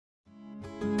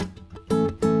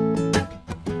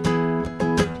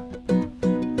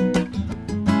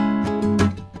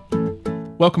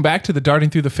Welcome back to the Darting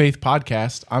Through the Faith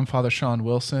podcast. I'm Father Sean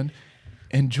Wilson,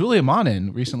 and Julia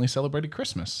Monin recently celebrated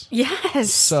Christmas.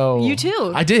 Yes. So you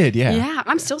too. I did, yeah. Yeah,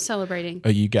 I'm still celebrating. Oh,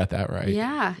 you got that right.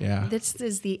 Yeah. Yeah. This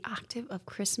is the octave of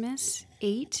Christmas.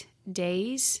 8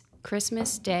 days,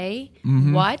 Christmas Day.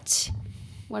 Mm-hmm. What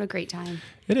a great time.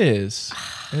 It is.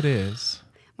 It is.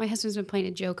 My husband's been playing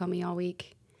a joke on me all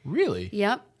week. Really?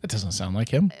 Yep. That doesn't sound like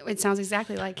him. It sounds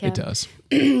exactly like him. It does.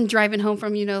 Driving home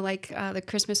from, the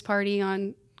Christmas party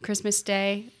on Christmas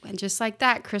Day. And just like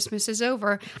that, Christmas is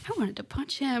over. I wanted to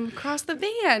punch him across the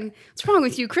van. What's wrong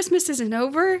with you? Christmas isn't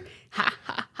over. Ha,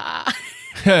 ha,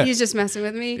 ha. He's just messing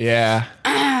with me. Yeah.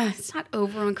 It's not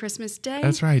over on Christmas Day.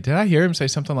 That's right. Did I hear him say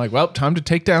something like, well, time to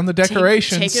take down the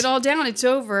decorations? Take it all down. It's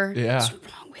over. Yeah. What's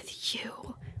wrong with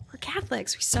you? We're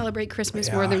Catholics. We celebrate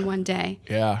Christmas more than one day.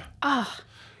 Yeah.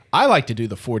 I like to do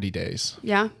the 40 days.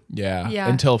 Yeah? Yeah.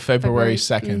 Until February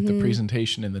 2nd, the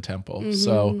presentation in the temple.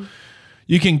 So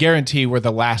you can guarantee we're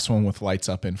the last one with lights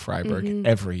up in Freiburg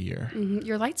every year.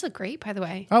 Your lights look great, by the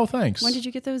way. Oh, thanks. When did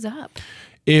you get those up?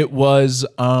 It was,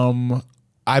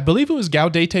 I believe it was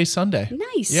Gaudete Sunday.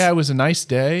 Nice. Yeah, it was a nice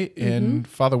day, and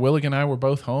Father Willig and I were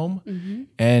both home.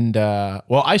 And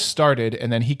I started,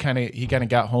 and then he kind of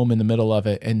got home in the middle of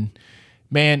it, and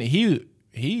man, he's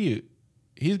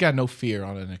got no fear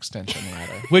on an extension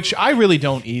ladder, which I really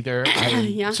don't either.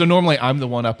 So normally I'm the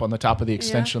one up on the top of the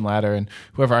extension ladder, and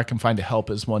whoever I can find to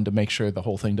help is one to make sure the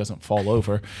whole thing doesn't fall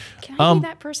over. Can I be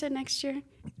that person next year?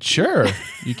 Sure,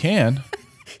 you can.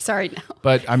 Sorry, no.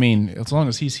 But I mean, as long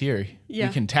as he's here, Yeah.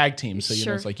 we can tag team. So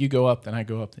Sure. it's like you go up, then I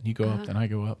go up, then you go up, then I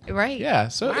go up. Right. Yeah.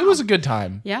 So it was a good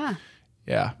time. Yeah.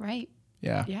 Yeah. Right.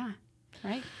 Yeah. Yeah.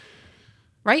 Right.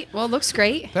 Right. Well, it looks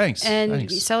great. Thanks. And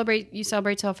Thanks. you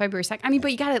celebrate till February 2nd. I mean,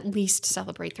 but you got to at least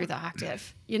celebrate through the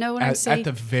octave. You know what I'm saying? At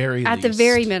the very At least. the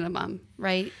very minimum,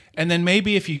 right? And then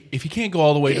maybe if you can't go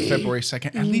all the way to February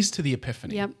 2nd, at least to the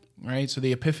Epiphany. Yep. Right. So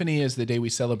the Epiphany is the day we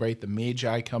celebrate the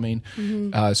Magi coming.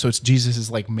 So it's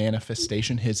Jesus's like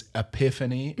manifestation, his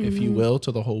epiphany, if you will,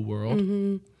 to the whole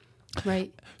world.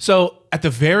 Right. So at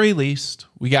the very least,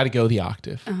 we got to go the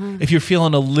octave. If you're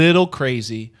feeling a little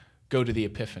crazy, go to the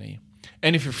Epiphany.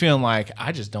 And if you're feeling like,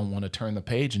 I just don't want to turn the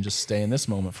page and just stay in this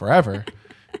moment forever,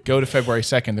 go to February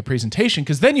 2nd, the presentation,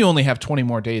 because then you only have 20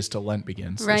 more days till Lent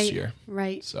begins this year.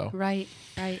 Right. So. Right.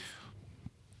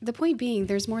 The point being,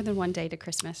 there's more than one day to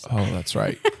Christmas. Oh, that's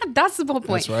right. That's the whole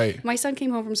point. That's right. My son came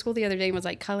home from school the other day and was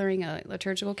like coloring a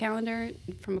liturgical calendar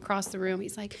from across the room.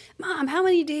 He's like, Mom, how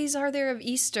many days are there of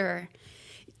Easter?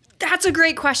 That's a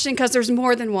great question because there's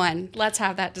more than one. Let's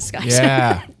have that discussion.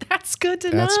 Yeah. That's good to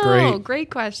know. That's great.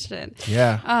 Great question.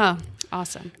 Yeah. Oh,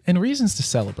 awesome. And reasons to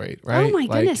celebrate, right? Oh, my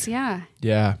goodness. Yeah.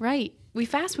 Yeah. Right. We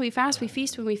fast when we fast. We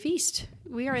feast when we feast.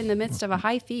 We are in the midst of a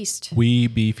high feast. We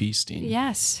be feasting.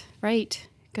 Yes. Right.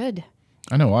 Good.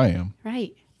 I know I am.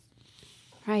 Right.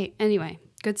 Anyway,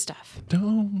 good stuff.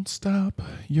 Don't stop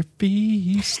your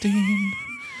feasting.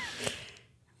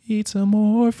 Eat some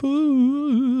more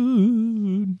food.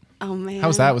 Oh, man. How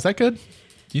was that? Was that good?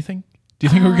 Do you think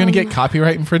we're going to get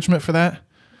copyright infringement for that?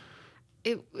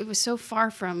 It was so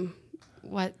far from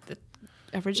what the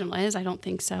original is. I don't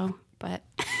think so. But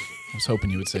I was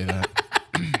hoping you would say that.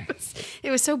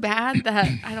 it was so bad that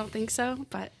I don't think so.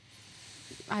 But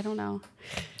I don't know.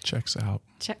 Checks out.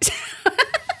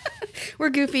 We're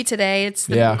goofy today. It's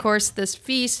of course this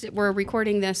feast. We're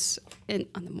recording this in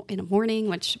a morning,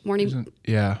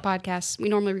 podcast. We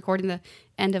normally record in the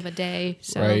end of a day.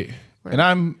 So right. And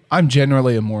I'm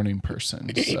generally a morning person.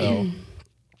 So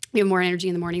you have more energy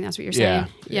in the morning. That's what you're saying.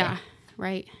 Yeah.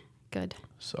 Right. Good.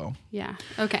 So. Yeah.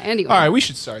 Okay. Anyway. All right. We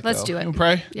should start. Let's do it. We'll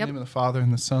pray. Yep. In the name of the Father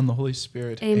and the Son, the Holy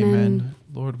Spirit. Amen.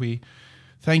 Lord, we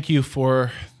thank you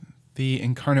for the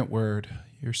incarnate Word,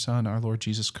 your Son, our Lord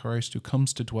Jesus Christ, who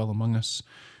comes to dwell among us.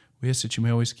 We ask that you may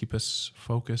always keep us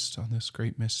focused on this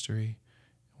great mystery.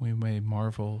 We may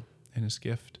marvel in his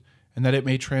gift, and that it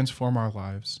may transform our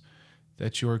lives,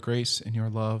 that your grace and your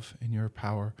love and your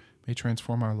power may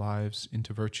transform our lives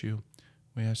into virtue.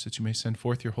 We ask that you may send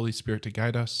forth your Holy Spirit to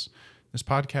guide us in this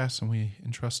podcast, and we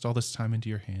entrust all this time into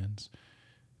your hands.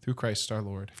 Through Christ our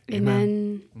Lord. Amen.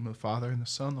 In the name of the Father, and the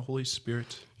Son, and the Holy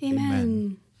Spirit.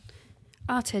 Amen.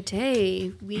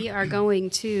 Today we are going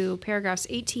to paragraphs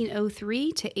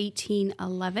 1803 to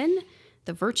 1811,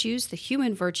 the virtues, the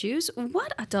human virtues.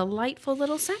 What a delightful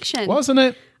little section. Wasn't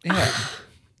it? Yeah.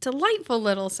 Delightful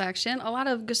little section. A lot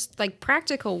of just like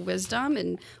practical wisdom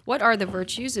and what are the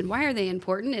virtues and why are they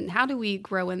important and how do we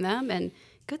grow in them and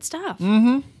good stuff.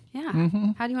 Mm-hmm. Yeah.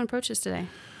 Mm-hmm. How do you want to approach this today?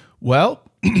 Well,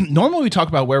 normally we talk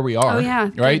about where we are. Oh, yeah.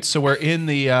 Right. Good. So we're in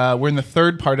the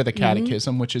third part of the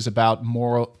catechism, which is about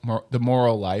the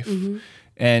moral life.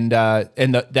 And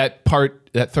that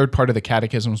third part of the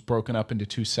catechism is broken up into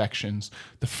two sections.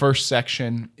 The first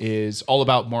section is all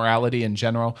about morality in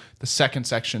general. The second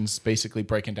section is basically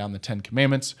breaking down the 10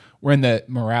 Commandments. We're in the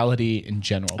morality in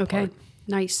general part.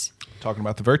 Nice. Talking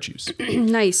about the virtues.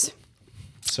 Nice.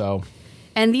 So,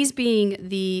 and these being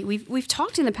we've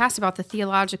talked in the past about the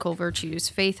theological virtues,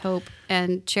 faith, hope,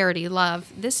 and charity,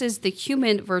 love. This is the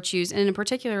human virtues, and in a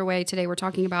particular way today we're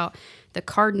talking about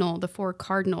the four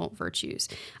cardinal virtues.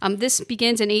 This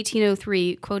begins in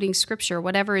 1803, quoting scripture: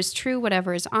 whatever is true,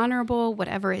 whatever is honorable,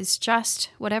 whatever is just,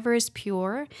 whatever is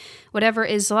pure, whatever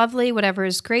is lovely, whatever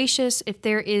is gracious, if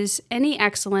there is any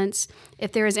excellence,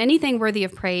 if there is anything worthy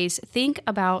of praise, think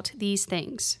about these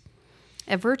things.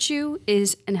 A virtue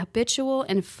is an habitual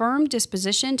and firm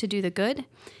disposition to do the good.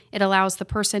 It allows the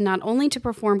person not only to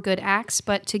perform good acts,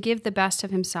 but to give the best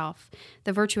of himself.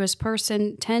 The virtuous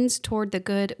person tends toward the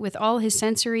good with all his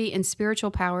sensory and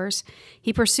spiritual powers.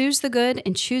 He pursues the good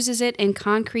and chooses it in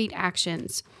concrete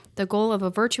actions. The goal of a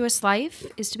virtuous life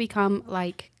is to become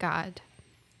like God.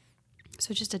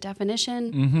 So just a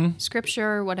definition,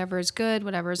 scripture, whatever is good,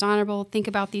 whatever is honorable, think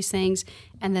about these things,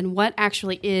 and then what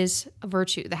actually is a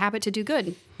virtue, the habit to do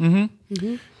good.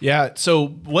 Yeah, so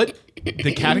what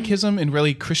the catechism and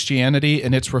really Christianity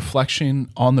and its reflection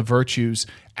on the virtues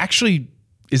actually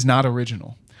is not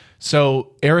original.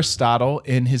 So Aristotle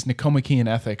in his Nicomachean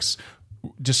Ethics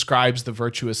describes the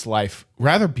virtuous life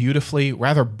rather beautifully,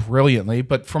 rather brilliantly,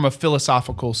 but from a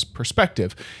philosophical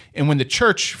perspective. And when the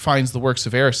church finds the works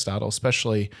of Aristotle,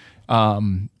 especially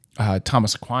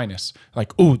Thomas Aquinas,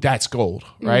 like, ooh, that's gold,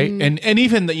 right? And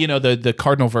even the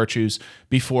cardinal virtues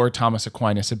before Thomas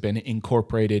Aquinas had been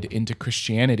incorporated into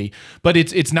Christianity, but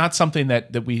it's not something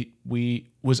that we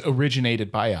was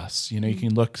originated by us. You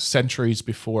can look centuries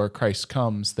before Christ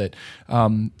comes that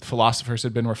philosophers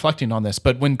had been reflecting on this.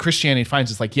 But when Christianity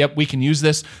finds, it's like, yep, we can use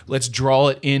this. Let's draw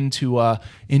it into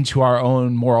our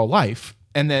own moral life,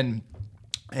 and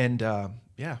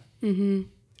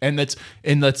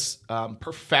let's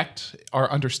perfect our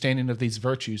understanding of these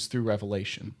virtues through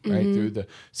revelation, right? Through the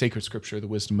sacred scripture, the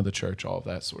wisdom of the church, all of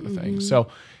that sort of thing. So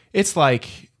it's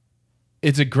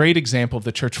a great example of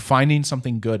the church finding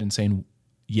something good and saying,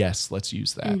 yes, let's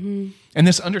use that. And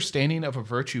this understanding of a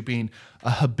virtue being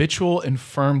a habitual and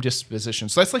firm disposition.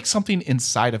 So that's like something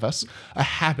inside of us, a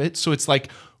habit. So it's like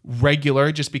regular,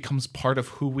 it just becomes part of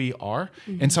who we are,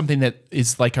 and something that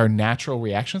is like our natural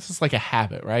reactions. It's like a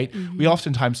habit, right? We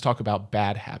oftentimes talk about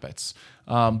bad habits,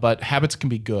 but habits can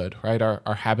be good, right?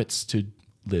 Our habits to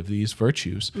live these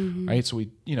virtues, right? So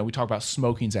we talk about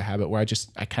smoking's a habit where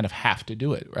I kind of have to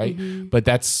do it, right? But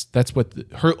that's what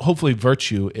hopefully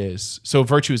virtue is. So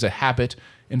virtue is a habit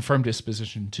and firm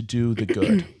disposition to do the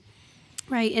good.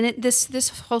 Right, and this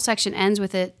whole section ends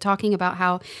with it talking about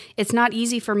how it's not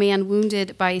easy for man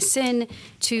wounded by sin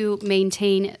to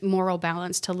maintain moral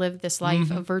balance, to live this life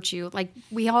of virtue. Like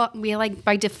we like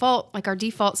by default, like our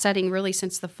default setting really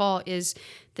since the fall is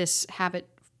this habit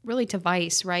really to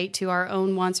vice, right? To our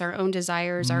own wants, our own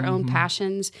desires, our own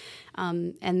passions.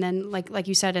 And then like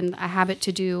you said, and a habit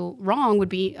to do wrong would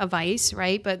be a vice,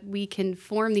 right? But we can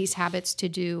form these habits to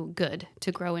do good,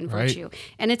 to grow in virtue.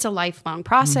 And it's a lifelong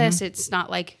process. It's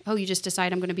not like, oh, you just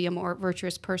decide I'm going to be a more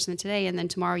virtuous person today, and then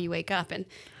tomorrow you wake up and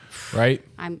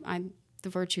I'm the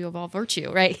virtue of all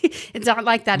virtue, right? It's not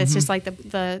like that. It's just like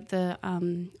the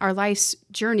our life's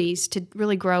journeys to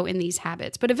really grow in these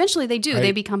habits. But eventually they do. Right.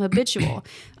 They become habitual.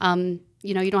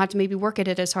 You don't have to maybe work at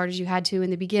it as hard as you had to in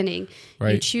the beginning.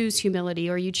 Right. You choose humility,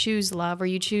 or you choose love, or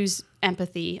you choose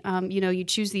empathy. You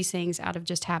choose these things out of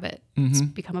just habit. It's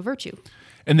become a virtue.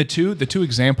 And the two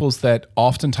examples that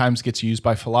oftentimes gets used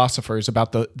by philosophers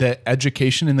about the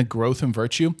education and the growth in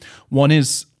virtue, one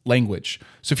is language.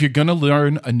 So if you're going to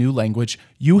learn a new language,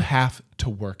 you have to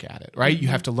work at it, right? You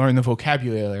have to learn the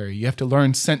vocabulary. You have to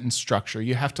learn sentence structure.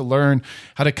 You have to learn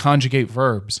how to conjugate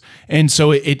verbs. And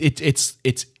so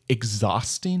it's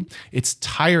exhausting. It's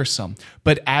tiresome.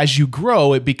 But as you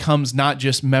grow, it becomes not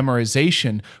just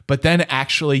memorization, but then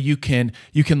actually you can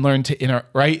learn to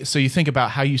right? So you think about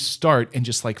how you start and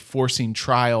just like forcing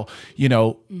trial,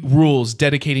 rules,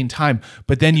 dedicating time.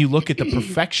 But then you look at the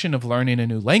perfection of learning a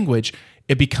new language,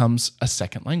 it becomes a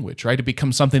second language, right? It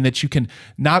becomes something that you can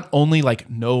not only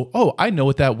know, oh, I know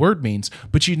what that word means,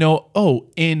 but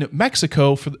in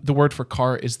Mexico, for the word for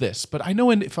car is this. But I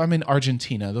know if I'm in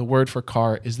Argentina, the word for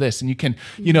car is this. And you can,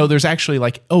 there's actually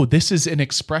this is an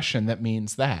expression that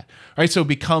means that, right? So it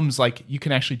becomes you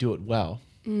can actually do it well.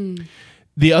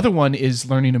 The other one is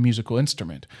learning a musical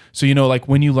instrument. So, like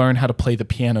when you learn how to play the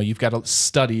piano, you've got to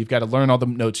study, you've got to learn all the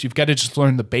notes, you've got to just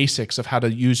learn the basics of how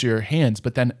to use your hands.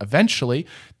 But then eventually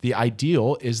the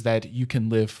ideal is that you can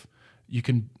live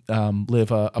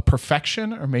a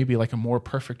perfection, or maybe like a more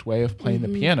perfect way of playing the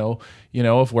piano,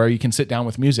 of where you can sit down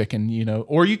with music and,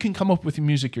 or you can come up with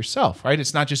music yourself, right?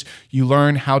 It's not just you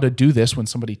learn how to do this when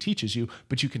somebody teaches you,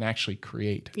 but you can actually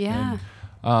create. Yeah.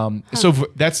 So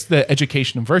that's the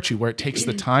education of virtue, where it takes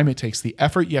the time, it takes the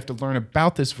effort. You have to learn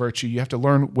about this virtue. You have to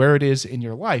learn where it is in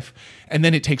your life. And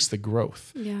then it takes the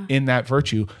growth in that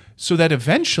virtue, so that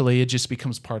eventually it just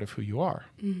becomes part of who you are.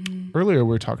 Earlier, we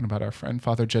were talking about our friend,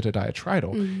 Father Jedediah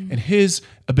Treidel, and his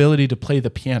ability to play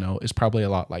the piano is probably a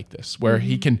lot like this, where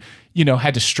he can,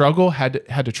 had to struggle, had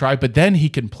to try, but then he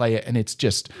can play it and it's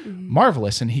just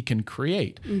marvelous, and he can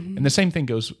create. And the same thing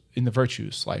goes in the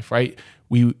virtues life, right?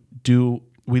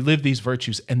 We live these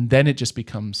virtues, and then it just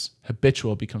becomes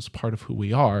habitual, becomes part of who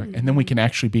we are. And then we can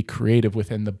actually be creative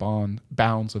within the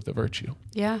bounds of the virtue.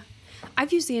 Yeah.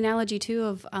 I've used the analogy too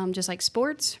of just like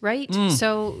sports, right?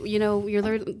 So, you're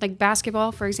learning like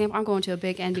basketball, for example. I'm going to a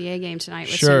big NBA game tonight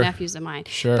with some nephews of mine.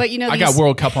 Sure. But I got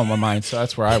World Cup on my mind, so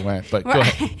that's where I went. But go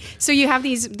ahead. So you have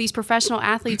these professional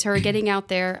athletes who are getting out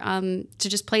there to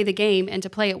just play the game and to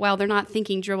play it well. They're not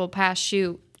thinking dribble, pass,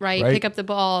 shoot. Right? Pick up the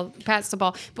ball, pass the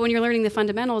ball. But when you're learning the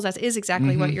fundamentals, that is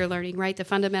exactly what you're learning, right? The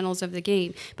fundamentals of the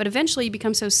game. But eventually you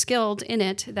become so skilled in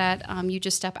it that you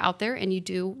just step out there and you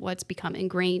do what's become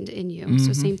ingrained in you.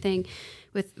 So same thing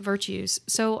with virtues.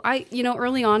 So I,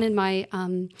 early on in my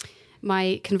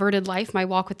my converted life, my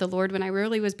walk with the Lord, when I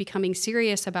really was becoming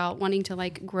serious about wanting to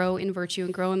like grow in virtue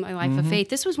and grow in my life of faith,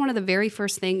 this was one of the very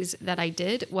first things that I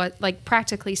did,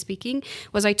 practically speaking,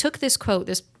 was I took this quote,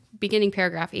 this beginning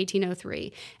paragraph,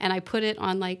 1803, and I put it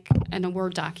on in a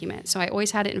Word document. So I always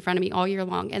had it in front of me all year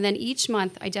long. And then each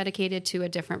month I dedicated to a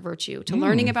different virtue, to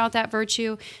learning about that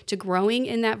virtue, to growing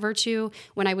in that virtue.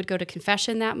 When I would go to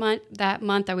confession that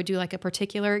month, I would do like a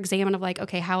particular examine of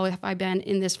okay, how have I been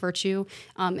in this virtue?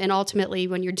 And ultimately,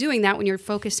 when you're doing that, when you're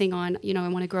focusing on, I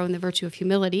want to grow in the virtue of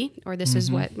humility, or this is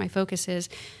what my focus is,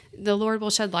 the Lord will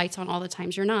shed lights on all the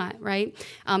times you're not, right?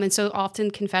 And so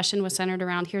often confession was centered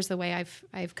around, here's the way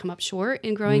I've come up short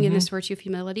in growing in this virtue of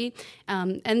humility.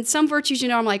 And some virtues,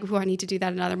 I'm like, I need to do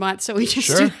that another month. So we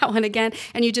just do that one again,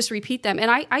 and you just repeat them.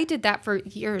 And I did that for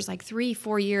years,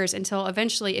 3-4 years, until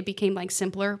eventually it became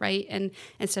simpler, right? And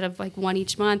instead of one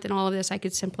each month and all of this, I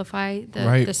could simplify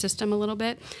the system a little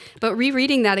bit. But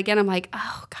rereading that again, I'm like,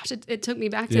 oh gosh, it took me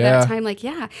back to that time.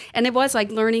 And it was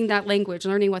learning that language,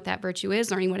 learning what that virtue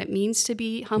is, learning what it means to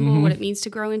be humble, what it means to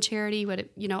grow in charity,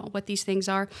 what these things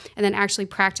are, and then actually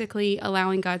practically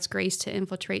allowing God's grace to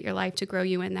infiltrate your life to grow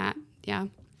you in that. Yeah.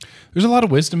 There's a lot of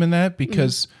wisdom in that,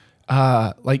 because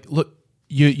look,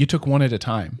 you took one at a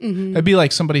time. It'd be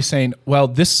like somebody saying,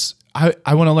 well,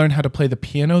 I want to learn how to play the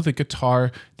piano, the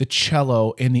guitar, the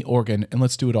cello, and the organ, and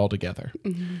let's do it all together.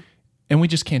 And we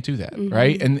just can't do that,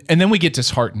 right? And then we get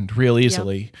disheartened real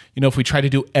easily, if we try to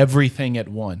do everything at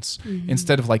once,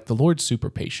 instead of the Lord's super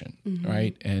patient,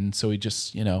 right? And so we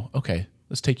just, okay,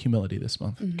 let's take humility this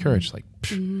month. Courage,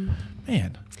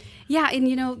 man. Yeah,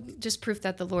 and just proof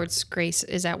that the Lord's grace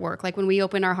is at work. When we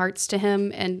open our hearts to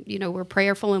Him and, we're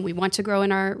prayerful and we want to grow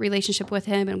in our relationship with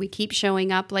Him and we keep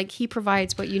showing up, He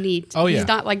provides what you need. Oh, yeah. He's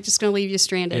not just going to leave you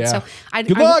stranded. Yeah. So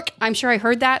Good luck. I'm sure I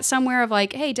heard that somewhere of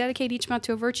hey, dedicate each month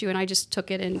to a virtue. And I just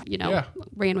took it and,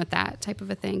 ran with that type of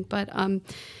a thing. But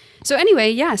so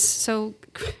anyway, yes. So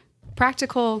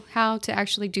practical how to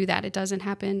actually do that. It doesn't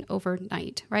happen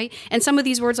overnight, right? And some of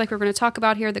these words, we're going to talk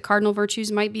about here, the cardinal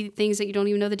virtues, might be things that you don't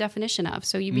even know the definition of.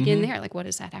 So you begin there, what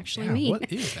does that actually mean?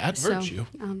 What is that virtue?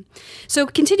 So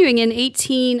continuing in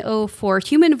 1804,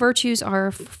 human virtues are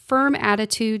firm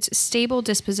attitudes, stable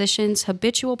dispositions,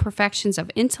 habitual perfections of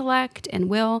intellect and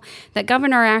will that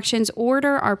govern our actions,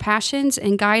 order our passions,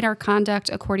 and guide our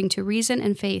conduct according to reason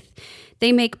and faith.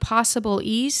 They make possible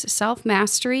ease,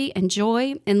 self-mastery, and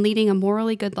joy in leading a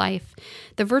morally good life.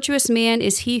 The virtuous man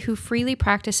is he who freely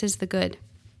practices the good.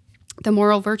 The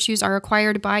moral virtues are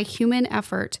acquired by human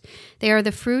effort. They are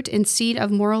the fruit and seed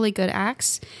of morally good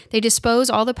acts. They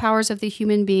dispose all the powers of the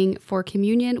human being for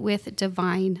communion with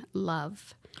divine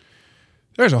love.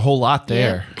 There's a whole lot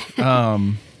there. Yeah.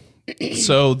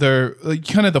 So they're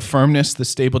kind of the firmness, the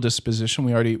stable disposition.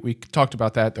 We talked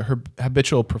about that, the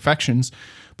habitual perfections,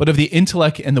 but of the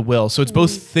intellect and the will. So it's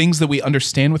both things that we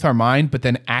understand with our mind, but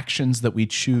then actions that we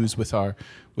choose with our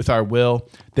will.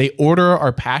 They order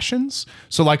our passions.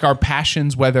 So our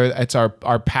passions, whether it's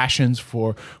our passions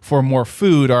for more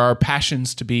food or our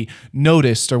passions to be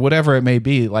noticed or whatever it may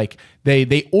be,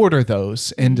 they order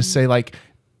those, and to say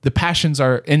the passions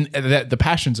are in the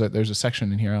passions are, there's a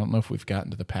section in here. I don't know if we've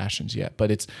gotten to the passions yet,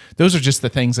 but those are just the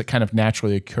things that kind of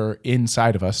naturally occur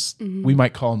inside of us. We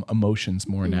might call them emotions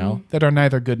more now, that are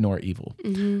neither good nor evil.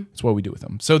 That's what we do with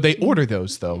them. So they order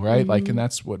those though, right? Like, and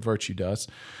that's what virtue does.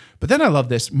 But then I love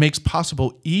this, makes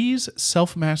possible ease,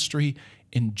 self-mastery,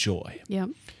 and joy. Yeah.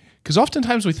 Because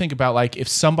oftentimes we think about, like, if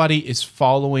somebody is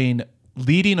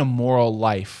leading a moral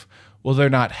life, well, they're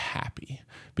not happy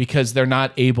because they're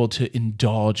not able to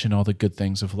indulge in all the good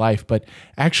things of life. But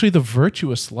actually the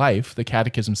virtuous life, the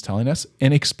Catechism's telling us,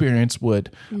 an experience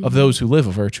of those who live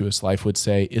a virtuous life would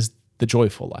say, is the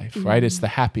joyful life, right? It's the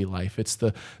happy life. It's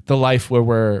the life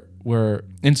where we're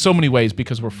in so many ways,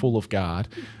 because we're full of God,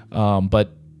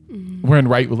 but we're in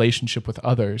right relationship with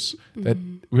others, that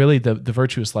really the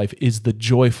virtuous life is the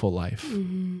joyful life.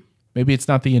 Maybe it's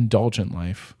not the indulgent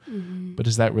life, but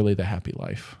is that really the happy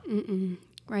life?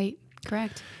 Right.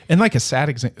 Correct. And like a sad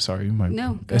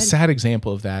example, a sad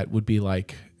example of that would be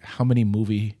like how many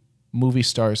movie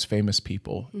stars, famous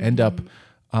people end up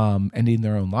ending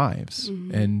their own lives,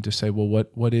 and to say, well,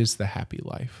 what is the happy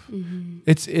life?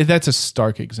 That's a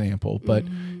stark example, but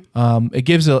it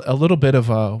gives a little bit of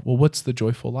what's the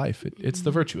joyful life? It's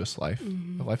the virtuous life,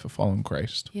 the life of following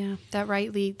Christ. Yeah,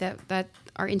 that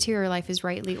our interior life is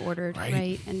rightly ordered,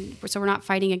 right? And so we're not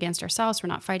fighting against ourselves. We're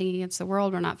not fighting against the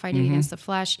world. We're not fighting against the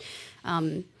flesh.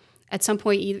 At some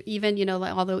point, even,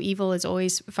 although evil is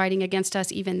always fighting against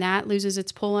us, even that loses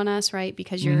its pull on us, right?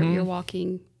 Because you're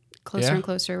walking closer and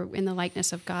closer in the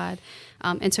likeness of God.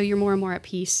 And so you're more and more at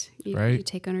peace. You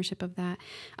take ownership of that.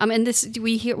 And this,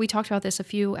 we talked about this a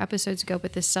few episodes ago,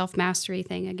 but this self-mastery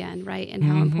thing again, right? And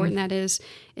how important that is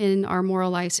in our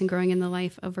moral lives and growing in the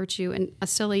life of virtue. And a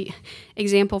silly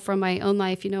example from my own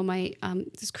life, my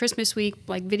this Christmas week,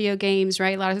 like video games,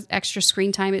 right? A lot of extra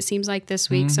screen time, it seems like this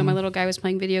week. So my little guy was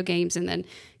playing video games and then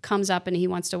comes up and he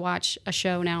wants to watch a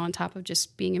show now on top of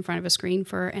just being in front of a screen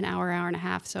for an hour and a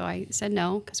half. So I said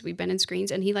no, because we've been in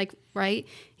screens. And he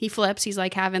he flips. He's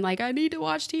like having I need to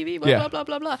watch TV, blah, blah,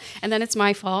 blah, blah. And then it's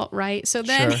my fault, right? So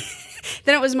then,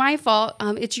 then it was my fault.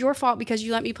 It's your fault because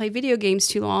you let me play video games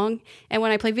too long. And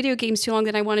when I play video games too long,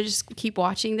 then I want to just keep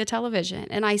watching the television.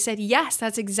 And I said, yes,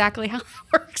 that's exactly how it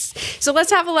works. So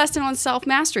let's have a lesson on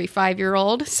self-mastery,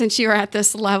 5-year-old, since you're at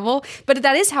this level. But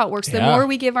that is how it works. The more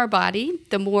we give our body,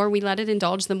 the more we let it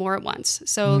indulge, the more it wants.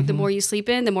 So the more you sleep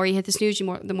in, the more you hit the snooze,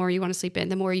 the more you want to sleep in.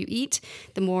 The more you eat,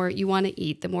 the more you want to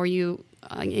eat. The more you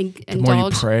indulge. The more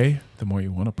you pray, the more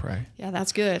you want to pray. Yeah,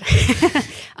 that's good.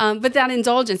 But that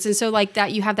indulgence, and so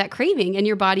that you have that craving and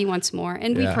your body wants more.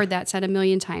 And we've heard that said a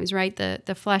million times, right?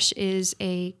 The flesh is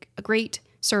a great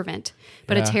servant,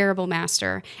 but a terrible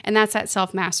master. And that's that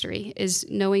self-mastery, is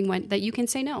knowing that you can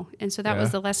say no. And so that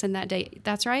was the lesson that day.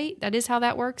 That's right. That is how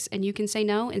that works. And you can say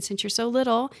no. And since you're so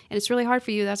little and it's really hard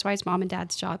for you, that's why it's mom and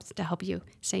dad's job to help you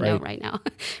say no right now.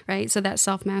 Right? So that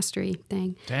self-mastery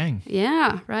thing. Dang.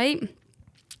 Yeah. Right.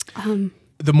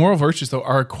 The moral virtues, though,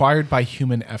 are acquired by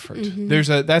human effort.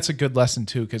 That's a good lesson,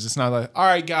 too, because it's not like, all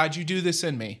right, God, you do this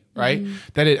in me, right?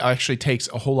 That it actually takes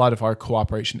a whole lot of our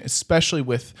cooperation, especially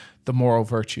with the moral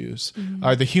virtues,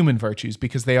 or the human virtues,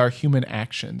 because they are human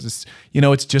actions.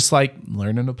 It's just like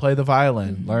learning to play the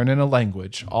violin, learning a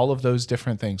language, all of those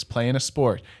different things, playing a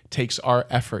sport. It takes our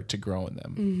effort to grow in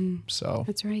them. So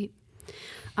that's right.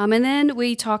 And then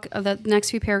we talk the next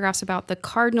few paragraphs about the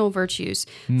cardinal virtues.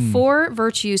 4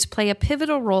 virtues play a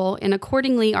pivotal role and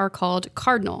accordingly are called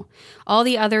cardinal. All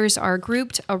the others are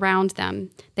grouped around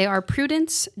them. They are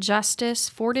prudence, justice,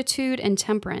 fortitude, and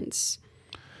temperance.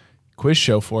 Quiz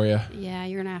show for you. Yeah,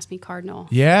 you're going to ask me cardinal.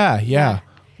 Yeah.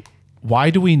 Why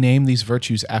do we name these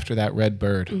virtues after that red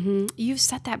bird? You've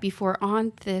said that before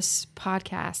on this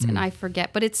podcast, and I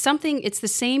forget. But it's the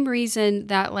same reason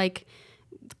that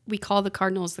we call the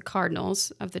cardinals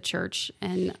of the church,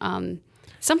 and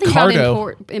something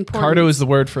Cardo. about important. Cardo is the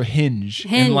word for hinge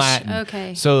in Latin.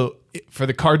 Okay. So for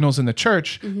the cardinals in the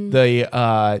church,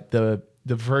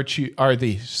 the virtue are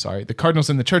the cardinals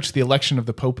in the church. The election of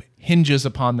the Pope hinges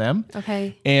upon them.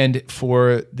 Okay. And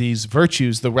for these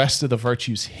virtues, the rest of the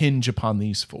virtues hinge upon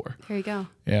these 4. There you go.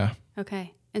 Yeah.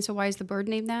 Okay. And so why is the bird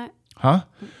named that? Huh?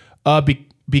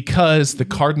 Because the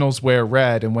cardinals wear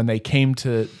red, and when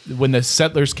the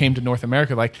settlers came to North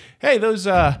America, like, hey, those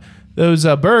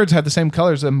birds have the same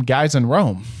colors as them guys in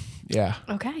Rome. Yeah.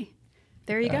 Okay.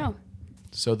 There you go.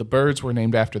 So the birds were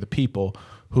named after the people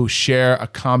who share a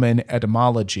common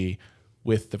etymology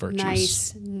with the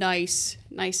virtues. Nice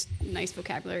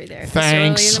vocabulary there.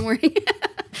 Thanks. This early in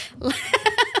the morning.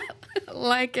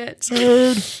 like it.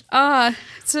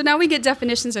 So now we get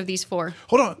definitions of these four.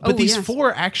 Hold on, but these yes.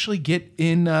 four actually get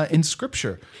in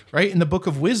Scripture, right? In the Book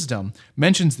of Wisdom,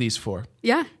 mentions these four.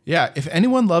 Yeah. Yeah, if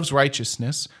anyone loves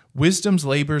righteousness, wisdom's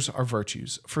labors are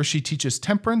virtues, for she teaches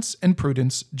temperance and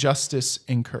prudence, justice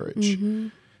and courage.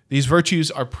 These virtues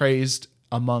are praised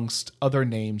amongst other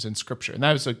names in Scripture, and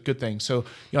that is a good thing. So,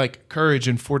 like courage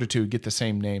and fortitude get the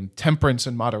same name. Temperance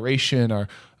and moderation are,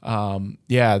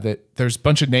 that there's a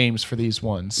bunch of names for these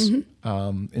ones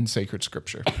in sacred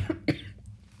Scripture. You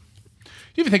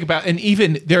even think about, and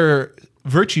even there are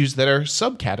virtues that are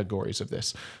subcategories of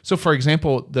this. So, for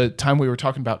example, the time we were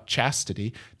talking about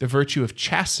chastity, the virtue of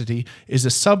chastity is a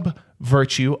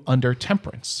sub-virtue under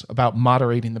temperance, about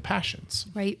moderating the passions.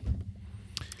 Right.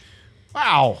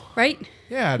 Wow. Right.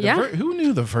 Yeah. Who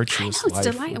knew the virtuous life?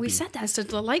 It's delightful. We said that. It's a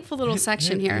delightful little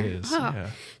section it here. is,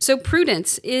 yeah. So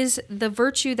prudence is the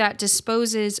virtue that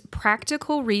disposes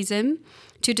practical reason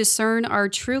to discern our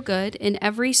true good in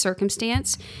every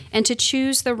circumstance and to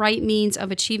choose the right means of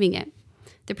achieving it.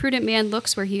 The prudent man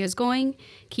looks where he is going.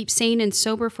 Keep sane and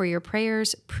sober for your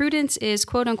prayers. Prudence is,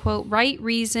 quote unquote, right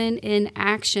reason in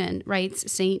action,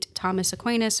 writes St. Thomas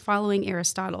Aquinas, following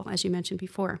Aristotle, as you mentioned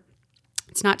before.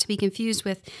 It's not to be confused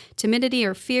with timidity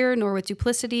or fear, nor with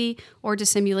duplicity or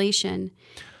dissimulation.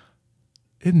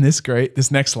 Isn't this great?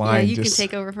 This next line. Yeah, you can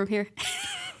take over from here.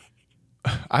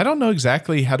 I don't know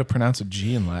exactly how to pronounce a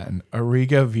G in Latin.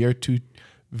 Auriga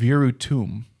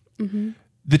virutum.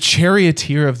 The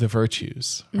charioteer of the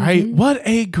virtues, right? What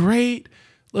a great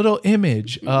little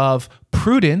image of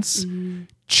prudence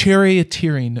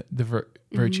charioteering the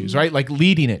virtues, right? Like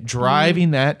leading it,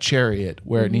 driving that chariot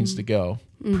where it needs to go.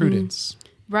 Prudence.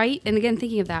 Right? And again,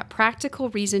 thinking of that, practical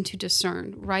reason to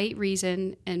discern, right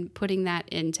reason, and putting that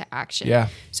into action. Yeah.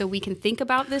 So we can think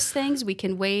about these things, we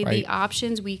can weigh the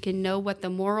options, we can know what the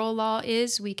moral law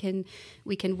is, we can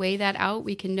weigh that out,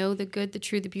 we can know the good, the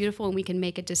true, the beautiful, and we can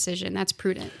make a decision. That's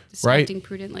prudent. Acting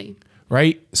prudently.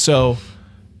 Right? So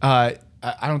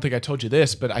I don't think I told you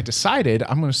this, but I decided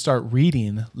I'm going to start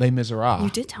reading Les Miserables. You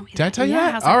did tell me that. Did I tell you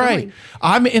that? How's All that right. going?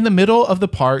 I'm in the middle of the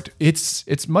part.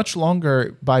 It's much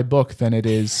longer by book than it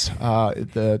is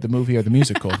the movie or the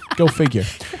musical. Go figure.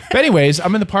 But anyways,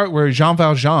 I'm in the part where Jean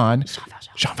Valjean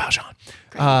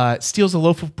steals a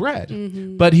loaf of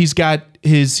bread, but he's got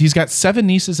 7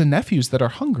 nieces and nephews that are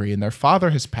hungry, and their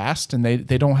father has passed, and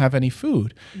they don't have any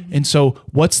food. And so,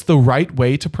 what's the right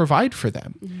way to provide for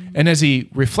them? And as he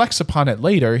reflects upon it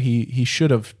later, he should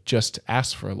have just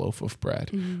asked for a loaf of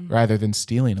bread rather than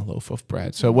stealing a loaf of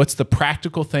bread. So, what's the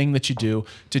practical thing that you do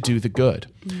to do the good?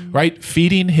 Right,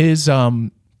 feeding his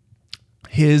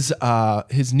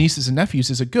nieces and nephews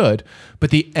is a good,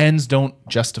 but the ends don't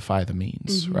justify the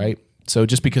means, right? So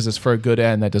just because it's for a good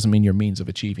end, that doesn't mean your means of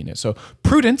achieving it. So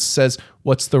prudence says,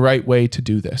 what's the right way to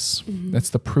do this? That's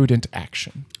the prudent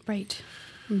action. Right.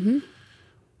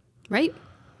 Right.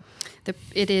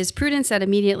 It is prudence that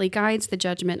immediately guides the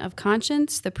judgment of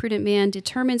conscience. The prudent man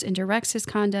determines and directs his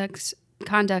conduct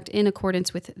in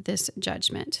accordance with this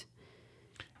judgment.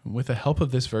 With the help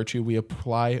of this virtue, we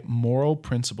apply moral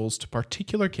principles to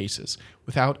particular cases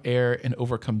without error and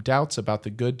overcome doubts about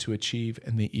the good to achieve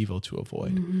and the evil to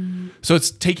avoid. So it's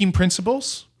taking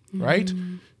principles, right?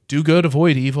 Do good,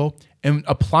 avoid evil, and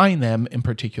applying them in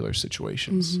particular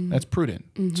situations. That's prudent.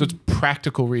 So it's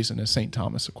practical reason, as St.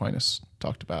 Thomas Aquinas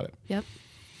talked about it. Yep.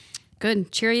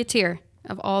 Good. Charioteer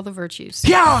of all the virtues.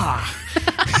 Yeah!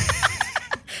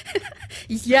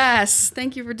 Yes.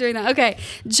 Thank you for doing that. Okay.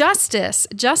 Justice.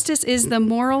 Justice is the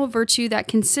moral virtue that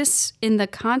consists in the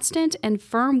constant and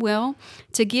firm will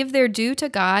to give their due to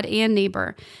God and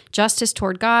neighbor. Justice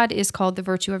toward God is called the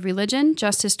virtue of religion.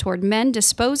 Justice toward men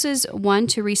disposes one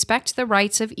to respect the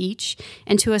rights of each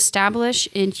and to establish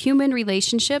in human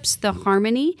relationships the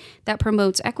harmony that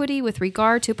promotes equity with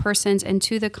regard to persons and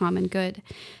to the common good.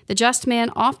 The just man,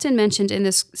 often mentioned in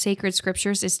the sacred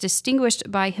scriptures, is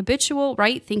distinguished by habitual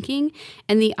right thinking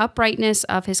and the uprightness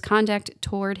of his conduct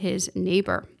toward his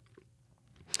neighbor.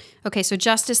 Okay, so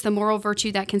justice, the moral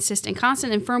virtue that consists in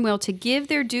constant and firm will to give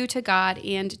their due to God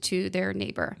and to their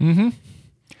neighbor.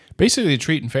 Basically,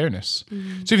 treat in fairness.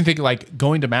 So even think like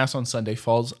going to Mass on Sunday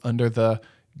falls under the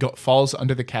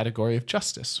category of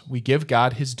justice. We give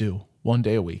God his due 1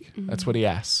 day a week. That's what he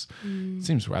asks.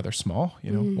 Seems rather small,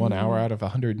 1 hour out of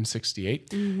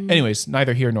 168. Anyways,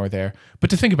 neither here nor there. But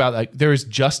to think about, like, there is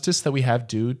justice that we have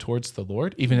due towards the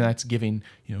Lord, even if that's giving,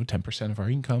 10% of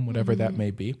our income, whatever that may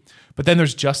be. But then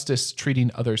there's justice treating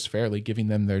others fairly, giving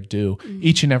them their due,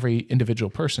 each and every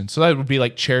individual person. So that would be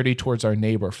like charity towards our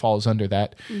neighbor falls under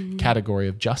that category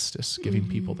of justice, giving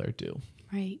people their due.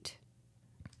 Right.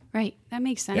 That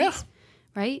makes sense. Yeah.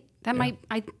 Right? That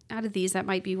out of these, that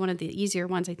might be one of the easier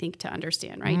ones, I think, to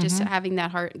understand, right? Just having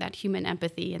that heart, that human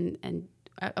empathy, and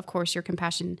of course, your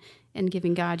compassion and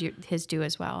giving God his due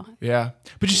as well. Yeah.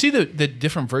 But you see the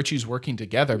different virtues working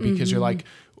together because you're like,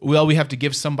 well, we have to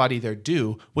give somebody their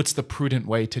due. What's the prudent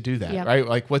way to do that, right?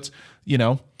 Like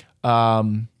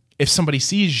if somebody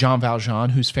sees Jean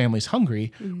Valjean, whose family's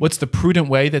hungry, what's the prudent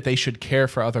way that they should care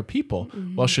for other people?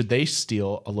 Well, should they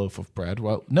steal a loaf of bread?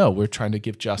 Well, no, we're trying to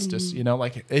give justice.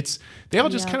 They all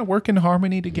just kind of work in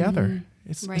harmony together.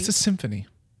 It's a symphony.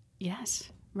 Yes,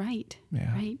 right.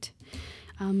 Yeah. Right.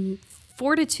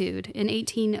 Fortitude in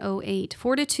 1808.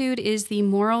 Fortitude is the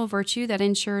moral virtue that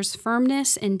ensures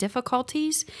firmness in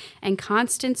difficulties and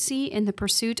constancy in the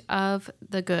pursuit of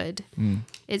the good.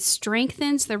 It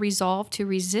strengthens the resolve to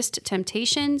resist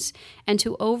temptations and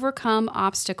to overcome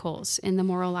obstacles in the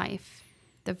moral life.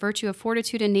 The virtue of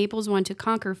fortitude enables one to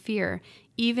conquer fear,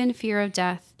 even fear of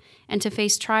death, and to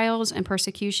face trials and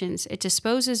persecutions. It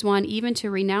disposes one even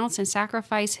to renounce and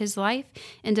sacrifice his life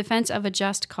in defense of a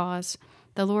just cause.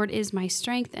 The Lord is my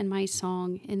strength and my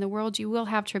song. In the world you will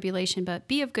have tribulation, but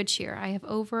be of good cheer. I have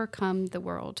overcome the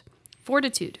world.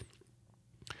 Fortitude.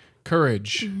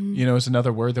 Courage, is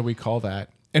another word that we call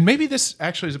that. And maybe this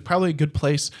actually is probably a good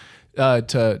place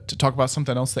to talk about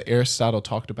something else that Aristotle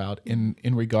talked about in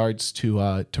regards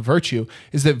to virtue,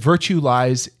 is that virtue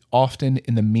lies often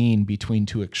in the mean between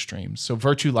two extremes. So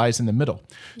virtue lies in the middle.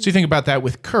 So you think about that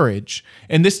with courage,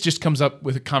 and this just comes up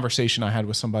with a conversation I had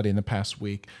with somebody in the past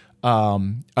week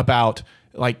about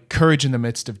like courage in the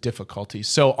midst of difficulty.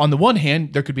 So on the one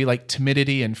hand, there could be like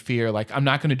timidity and fear, like I'm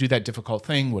not going to do that difficult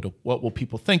thing. What will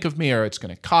people think of me, or it's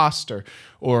going to cost, or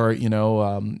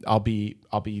I'll be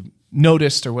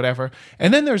noticed or whatever.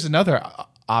 And then there's another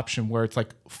option where it's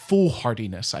like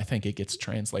foolhardiness, I think it gets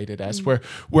translated as, where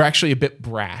we're actually a bit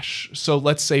brash. So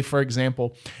let's say, for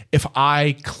example, if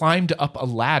I climbed up a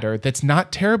ladder that's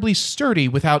not terribly sturdy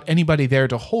without anybody there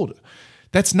to hold it,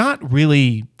 that's not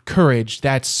really courage,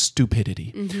 that's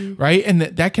stupidity, right? And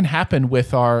that can happen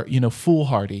with our,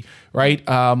 foolhardy, right?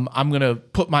 I'm going to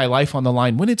put my life on the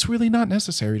line when it's really not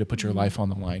necessary to put your life on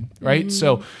the line, right?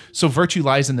 So virtue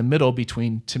lies in the middle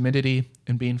between timidity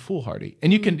and being foolhardy.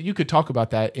 And you could talk about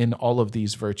that in all of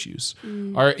these virtues,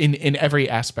 or in every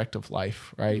aspect of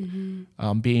life, right?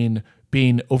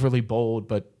 Being overly bold,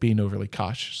 but being overly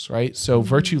cautious, right? So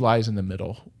virtue lies in the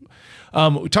middle.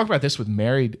 We talk about this with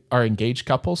our engaged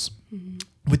couples,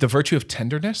 with the virtue of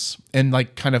tenderness and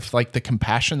like kind of like the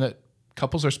compassion that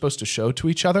couples are supposed to show to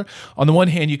each other. On the one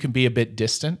hand, you can be a bit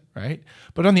distant, right?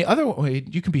 But on the other way,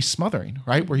 you can be smothering,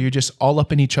 right? Where you're just all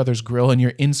up in each other's grill and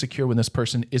you're insecure when this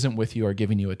person isn't with you or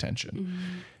giving you attention.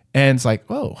 And it's like,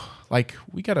 whoa, like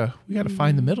we gotta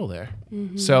find the middle there.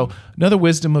 So another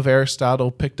wisdom of Aristotle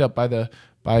picked up by the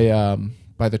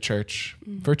church: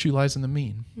 virtue lies in the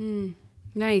mean.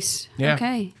 Nice. Yeah.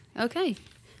 Okay.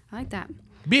 I like that.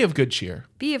 Be of good cheer.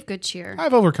 Be of good cheer.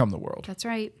 I've overcome the world. That's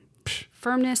right.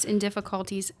 Firmness in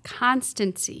difficulties,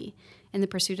 constancy in the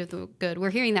pursuit of the good.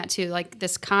 We're hearing that too, like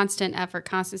this constant effort,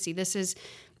 constancy. This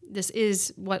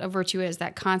is what a virtue is,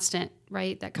 that constant,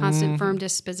 right? That constant firm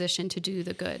disposition to do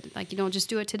the good. Like you don't just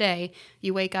do it today.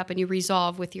 You wake up and you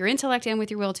resolve with your intellect and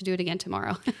with your will to do it again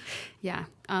tomorrow. Yeah.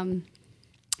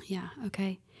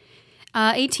 Okay.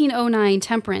 1809,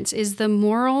 temperance is the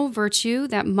moral virtue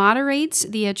that moderates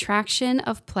the attraction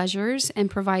of pleasures and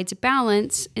provides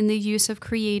balance in the use of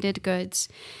created goods.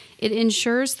 It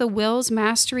ensures the will's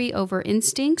mastery over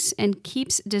instincts and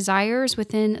keeps desires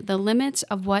within the limits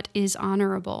of what is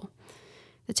honorable.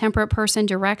 The temperate person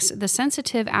directs the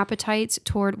sensitive appetites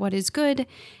toward what is good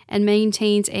and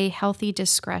maintains a healthy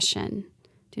discretion.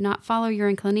 Do not follow your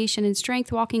inclination and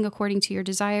strength, walking according to your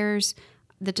desires,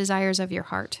 the desires of your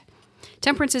heart.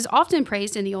 Temperance is often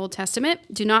praised in the Old Testament.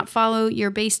 Do not follow your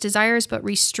base desires, but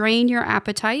restrain your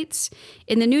appetites.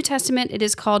 In the New Testament, it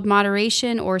is called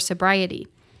moderation or sobriety.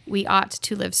 We ought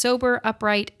to live sober,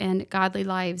 upright, and godly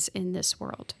lives in this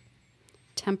world.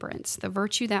 Temperance, the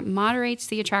virtue that moderates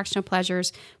the attraction of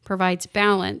pleasures, provides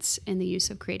balance in the use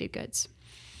of created goods.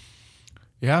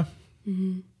 Yeah.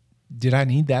 Did I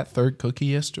need that third cookie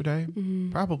yesterday?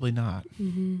 Probably not.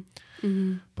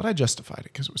 But I justified it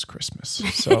because it was Christmas.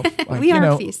 So like, we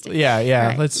are feasting. Yeah.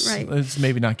 Right, let's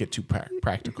maybe not get too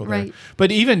practical there. Right.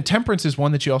 But even temperance is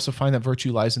one that you also find that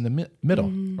virtue lies in the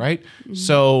middle, right?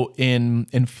 So in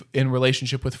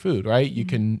relationship with food, right? You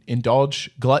can indulge.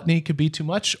 Gluttony could be too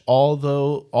much,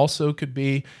 although also could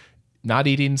be not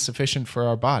eating sufficient for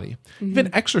our body. Even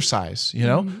exercise,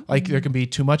 like there can be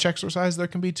too much exercise, there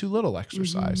can be too little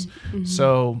exercise.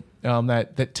 So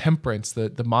that temperance,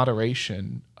 the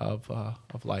moderation of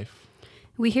life.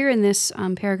 We hear in this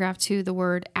paragraph too the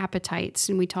word appetites,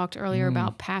 and we talked earlier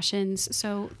about passions.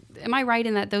 So, am I right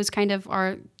in that those kind of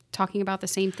are talking about the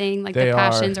same thing, like They the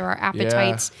passions are. or our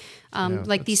appetites,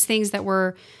 like these things that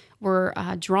we're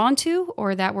drawn to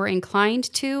or that we're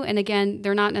inclined to? And again,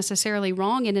 they're not necessarily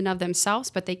wrong in and of themselves,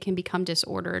 but they can become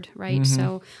disordered, right?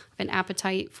 So, an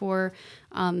appetite for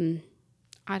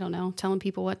I don't know, telling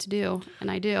people what to do, and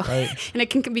I do. Right. And it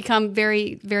can become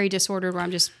very, very disordered where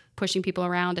I'm just pushing people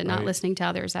around and not Right. listening to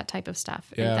others, that type of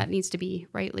stuff. Yeah. And that needs to be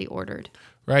rightly ordered.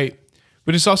 Right.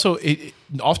 But it's also,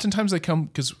 oftentimes they come,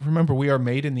 because remember, we are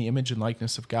made in the image and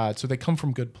likeness of God. So they come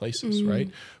from good places, right?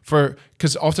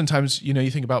 Because oftentimes, you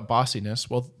think about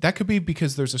bossiness. Well, that could be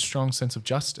because there's a strong sense of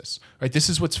justice, right? This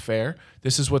is what's fair.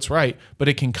 This is what's right. But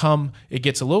it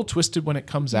gets a little twisted when it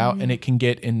comes out, and it can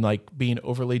get in like being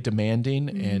overly demanding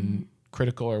and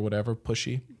critical or whatever,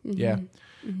 pushy. Yeah.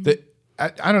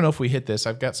 I don't know if we hit this.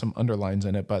 I've got some underlines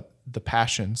in it, but the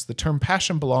passions. The term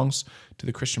passion belongs to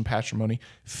the Christian patrimony.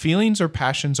 Feelings or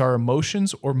passions are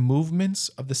emotions or movements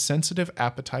of the sensitive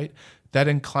appetite that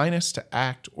incline us to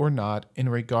act or not in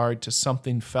regard to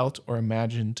something felt or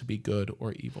imagined to be good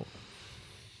or evil.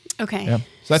 Okay. Yeah.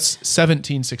 So that's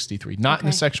 1763. Not in the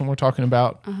Okay. section we're talking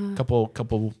about.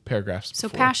 Couple paragraphs. So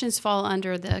before. passions fall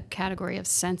under the category of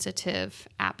sensitive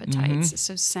appetites.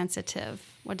 So sensitive,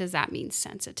 what does that mean,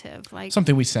 sensitive? Like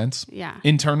Something we sense Yeah.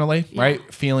 internally, right?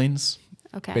 Feelings,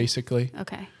 Okay. basically.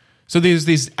 Okay. So there's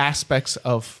these aspects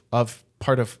of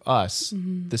part of us,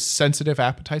 the sensitive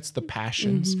appetites, the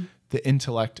passions, the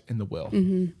intellect, and the will,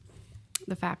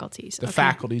 The faculties. the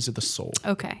faculties of the soul.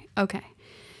 Okay. Okay.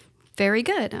 Very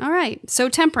good. All right. So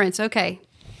temperance. Okay.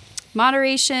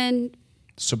 Moderation,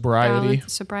 Sobriety.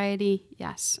 balance, sobriety.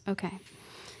 Yes. Okay.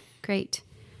 Great.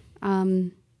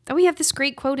 We have this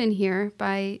great quote in here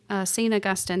by St.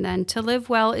 Augustine then. To live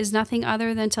well is nothing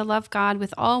other than to love God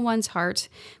with all one's heart,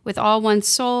 with all one's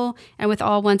soul, and with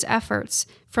all one's efforts.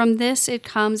 From this it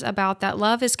comes about that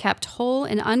love is kept whole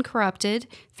and uncorrupted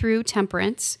through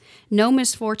temperance. No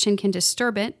misfortune can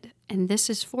disturb it, and this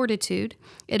is fortitude.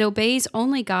 It obeys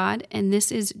only God, and this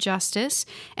is justice,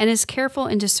 and is careful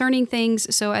in discerning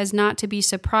things so as not to be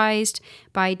surprised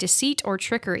by deceit or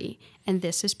trickery, and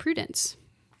this is prudence.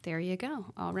 There you go.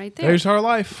 All right there. There's our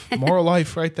life, moral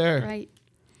life right there. Right.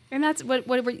 And that's what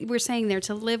we're saying there.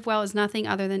 To live well is nothing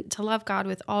other than to love God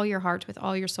with all your heart, with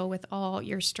all your soul, with all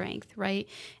your strength, right?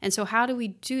 And so how do we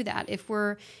do that? If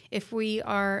we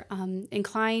are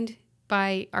inclined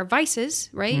by our vices,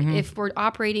 right? If we're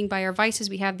operating by our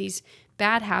vices, we have these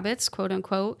bad habits, quote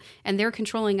unquote, and they're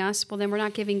controlling us, well, then we're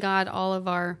not giving God all of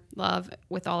our love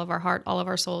with all of our heart, all of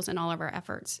our souls, and all of our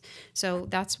efforts. So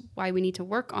that's why we need to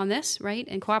work on this, right?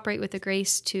 And cooperate with the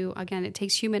grace to, again, it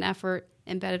takes human effort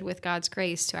embedded with God's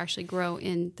grace to actually grow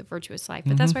in the virtuous life.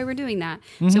 But that's why we're doing that.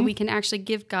 So we can actually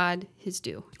give God his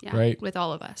due, Right. with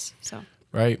all of us. So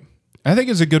Right. I think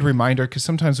it's a good reminder because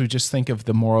sometimes we just think of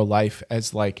the moral life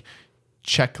as like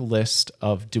checklist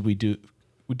of do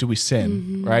we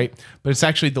sin, right? But it's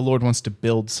actually the Lord wants to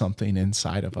build something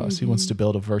inside of us. He wants to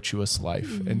build a virtuous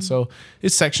life. And so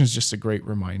this section is just a great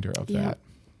reminder of that.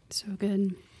 so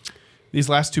good. These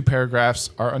last two paragraphs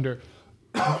are under,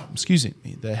 excuse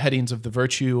me, the headings of the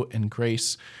virtue and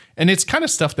grace. And it's kind of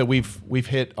stuff that we've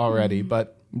hit already,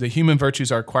 but the human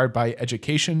virtues are acquired by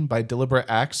education, by deliberate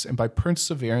acts, and by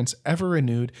perseverance, ever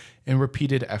renewed in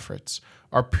repeated efforts,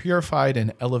 are purified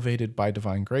and elevated by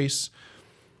divine grace.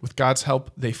 With God's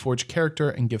help, they forge character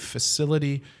and give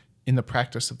facility in the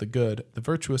practice of the good. The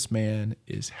virtuous man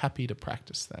is happy to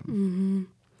practice them.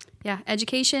 Yeah,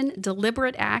 education,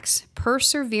 deliberate acts,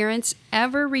 perseverance,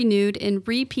 ever renewed in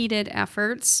repeated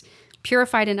efforts,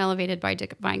 purified and elevated by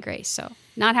divine grace. So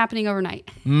not happening overnight.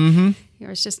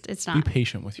 It's not. Be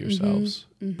patient with yourselves,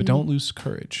 but don't lose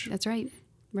courage. That's right.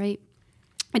 Right.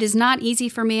 It is not easy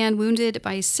for man wounded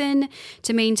by sin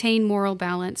to maintain moral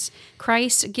balance.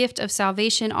 Christ's gift of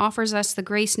salvation offers us the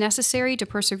grace necessary to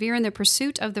persevere in the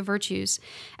pursuit of the virtues.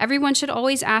 Everyone should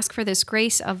always ask for this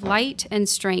grace of light and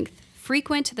strength.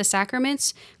 Frequent the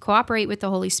sacraments, cooperate with the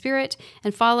Holy Spirit,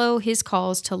 and follow his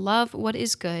calls to love what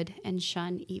is good and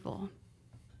shun evil.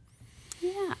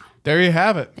 Yeah, There you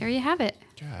have it. there you have it.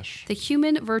 Gosh. The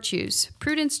human virtues: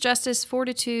 prudence, justice,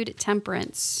 fortitude,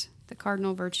 temperance. The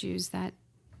cardinal virtues that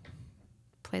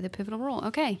play the pivotal role.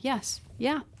 Okay, yes.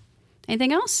 Yeah.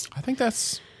 Anything else? I think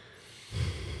that's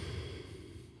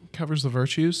covers the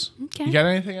virtues. Okay. You got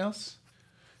anything else?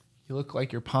 You look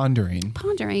like you're pondering.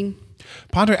 Pondering.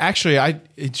 Actually,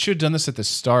 it should have done this at the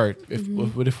start.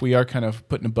 If we are kind of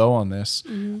putting a bow on this,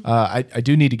 I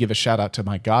do need to give a shout out to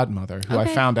my godmother, who I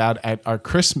Okay. found out at our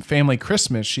family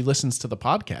Christmas. She listens to the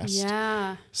podcast.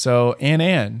 Yeah. So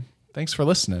Ann, Thanks for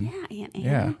listening. Yeah, Aunt Ann.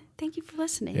 Yeah. Thank you for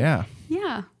listening. Yeah.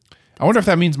 Yeah. I wonder if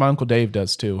that means my Uncle Dave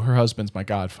does too. Her husband's my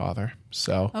godfather.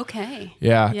 So Okay.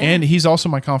 yeah. Yeah. And he's also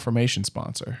my confirmation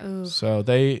sponsor. Ooh. So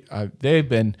they've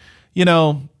been,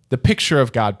 the picture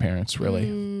of godparents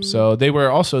really. So they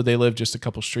lived just a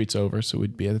couple streets over. So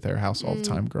we'd be at their house all the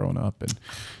time growing up. And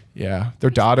yeah, their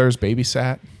daughters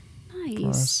babysat for Nice.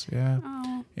 us. Yeah.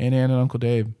 Oh. Aunt Ann and Uncle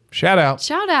Dave. Shout out.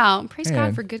 Shout out. Praise Man.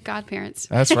 God for good godparents.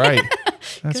 That's right.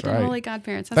 That's Good and right. holy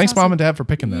godparents. That's Thanks, awesome. Mom and Dad, for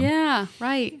picking them. Yeah,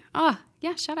 right. Oh,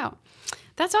 yeah, shout out.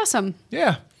 That's awesome.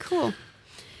 Yeah. Cool.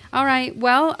 All right.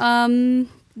 Well,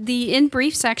 the in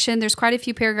brief section, there's quite a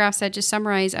few paragraphs that just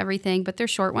summarize everything, but they're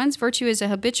short ones. Virtue is a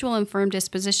habitual and firm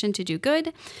disposition to do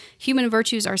good. Human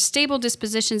virtues are stable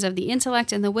dispositions of the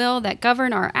intellect and the will that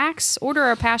govern our acts, order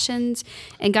our passions,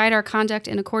 and guide our conduct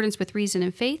in accordance with reason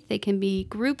and faith. They can be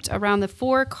grouped around the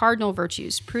 4 cardinal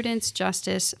virtues: prudence,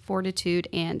 justice, fortitude,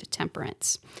 and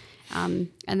temperance. And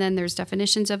then there's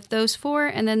definitions of those 4.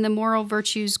 And then the moral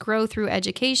virtues grow through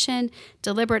education,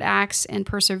 deliberate acts, and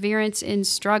perseverance in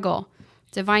struggle.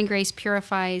 Divine grace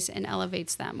purifies and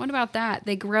elevates them. What about that?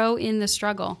 They grow in the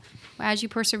struggle. As you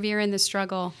persevere in the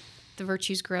struggle, the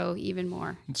virtues grow even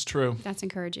more. It's true. That's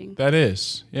encouraging. That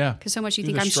is. Yeah. Because so much you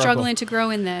Through think, the I'm struggle. struggling to grow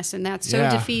in this, and that's so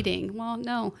Yeah. defeating. Well,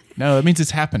 no. No, it means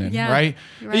it's happening, Yeah, right?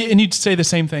 right. And you'd say the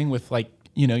same thing with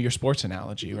your sports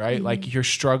analogy, right? Mm-hmm. Like you're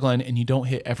struggling and you don't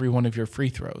hit every one of your free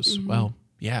throws. Mm-hmm. Well,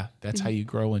 yeah, that's how you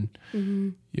grow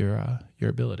in your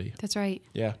ability. That's right.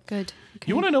 Yeah. Good. Okay.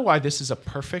 You want to know why this is a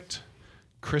perfect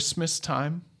Christmas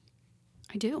time?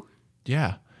 I do.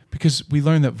 Yeah, because we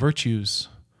learn that virtues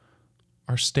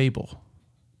are stable.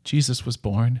 Jesus was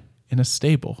born in a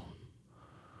stable.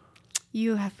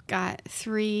 You have got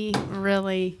 3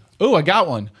 really... Oh, I got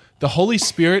one. The Holy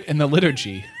Spirit and the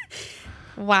liturgy.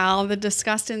 Wow, the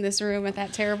disgust in this room at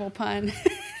that terrible pun.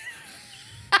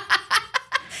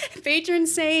 Patron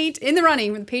saint in the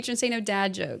running, the patron saint of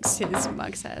dad jokes, his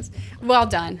mug says. Well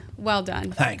done. Well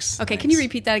done. Thanks. Okay, Thanks. can you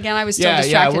repeat that again? I was still Yeah,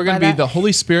 distracted we're by going to be that. the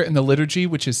Holy Spirit and the liturgy,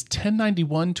 which is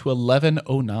 1091 to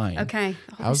 1109. Okay.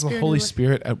 How's the Holy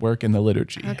Spirit at work in the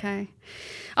liturgy? Okay.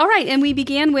 All right, and we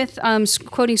began with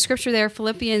quoting scripture there,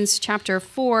 Philippians chapter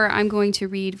 4. I'm going to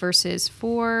read verses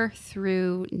 4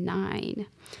 through 9.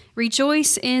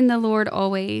 Rejoice in the Lord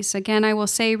always. Again, I will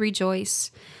say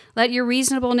rejoice. Let your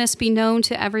reasonableness be known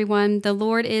to everyone. The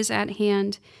Lord is at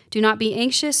hand. Do not be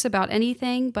anxious about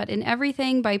anything, but in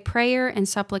everything by prayer and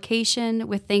supplication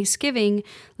with thanksgiving,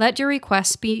 let your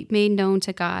requests be made known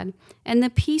to God. And the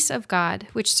peace of God,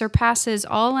 which surpasses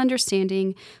all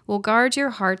understanding, will guard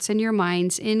your hearts and your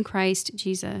minds in Christ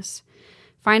Jesus.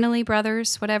 Finally,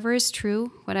 brothers, whatever is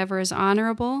true, whatever is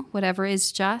honorable, whatever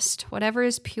is just, whatever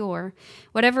is pure,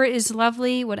 whatever is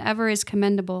lovely, whatever is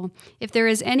commendable, if there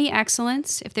is any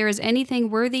excellence, if there is anything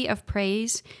worthy of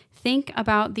praise, think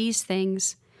about these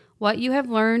things. What you have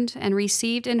learned and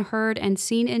received and heard and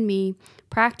seen in me,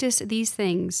 practice these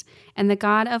things, and the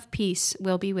God of peace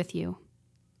will be with you.